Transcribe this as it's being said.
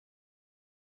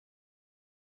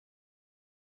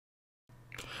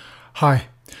Hi.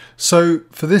 So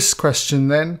for this question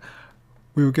then,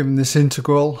 we were given this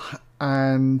integral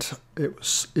and it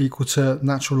was equal to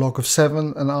natural log of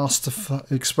 7 and asked to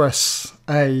express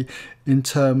a in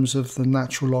terms of the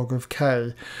natural log of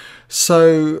k.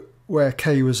 So where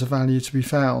k was a value to be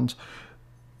found.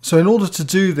 So in order to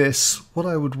do this, what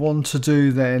I would want to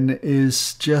do then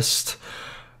is just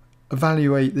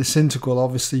evaluate this integral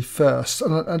obviously first,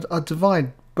 and I'd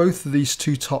divide both of these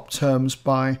two top terms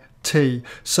by t.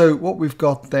 So what we've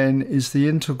got then is the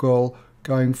integral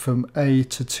going from a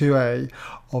to 2a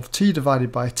of t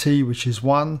divided by t, which is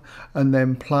 1, and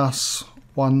then plus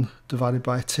 1 divided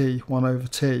by t, 1 over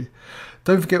t.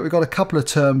 Don't forget we've got a couple of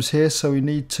terms here, so we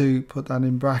need to put that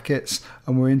in brackets,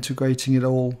 and we're integrating it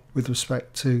all with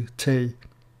respect to t.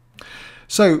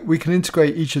 So we can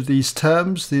integrate each of these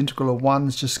terms. The integral of 1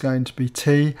 is just going to be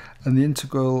t, and the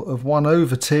integral of 1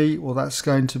 over t, well, that's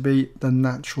going to be the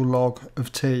natural log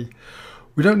of t.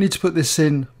 We don't need to put this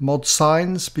in mod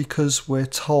signs because we're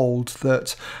told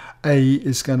that a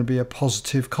is going to be a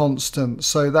positive constant.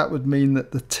 So that would mean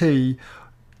that the t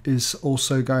is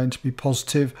also going to be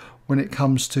positive when it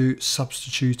comes to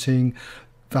substituting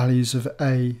values of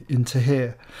a into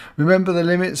here. Remember, the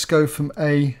limits go from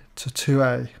a to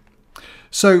 2a.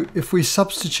 So if we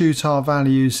substitute our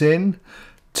values in,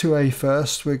 2a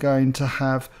first, we're going to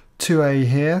have 2a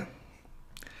here,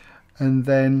 and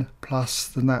then plus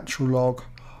the natural log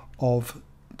of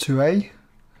 2a,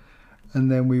 and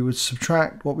then we would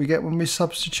subtract what we get when we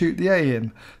substitute the a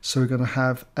in. So we're going to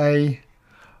have a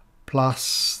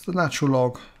plus the natural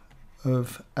log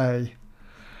of a.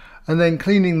 And then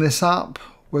cleaning this up,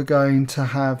 we're going to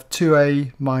have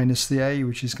 2a minus the a,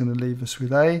 which is going to leave us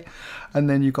with a, and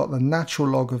then you've got the natural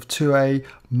log of 2a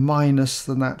minus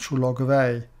the natural log of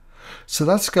a. So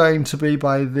that's going to be,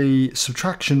 by the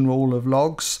subtraction rule of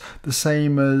logs, the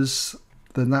same as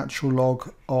the natural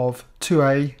log of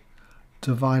 2a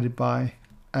divided by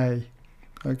a.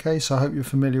 Okay, so I hope you're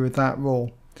familiar with that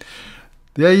rule.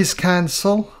 The a's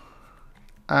cancel,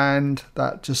 and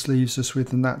that just leaves us with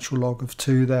the natural log of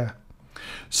 2 there.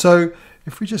 So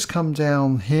if we just come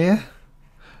down here,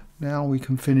 now we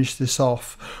can finish this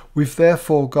off. We've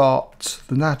therefore got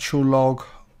the natural log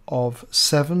of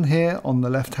 7 here on the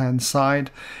left hand side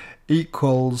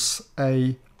equals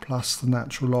a plus the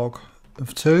natural log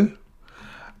of 2,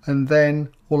 and then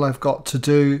all I've got to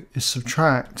do is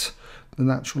subtract the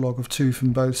natural log of 2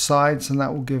 from both sides, and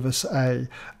that will give us a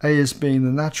as being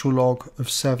the natural log of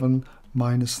 7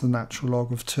 minus the natural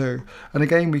log of 2. And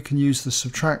again, we can use the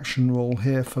subtraction rule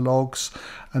here for logs,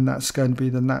 and that's going to be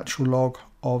the natural log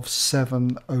of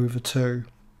 7 over 2.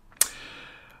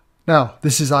 Now,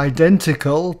 this is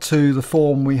identical to the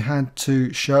form we had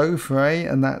to show for a,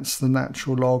 and that's the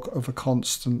natural log of a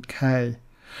constant k.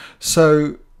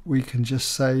 So we can just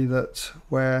say that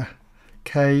where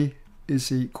k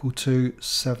is equal to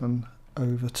 7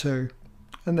 over 2.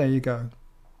 And there you go.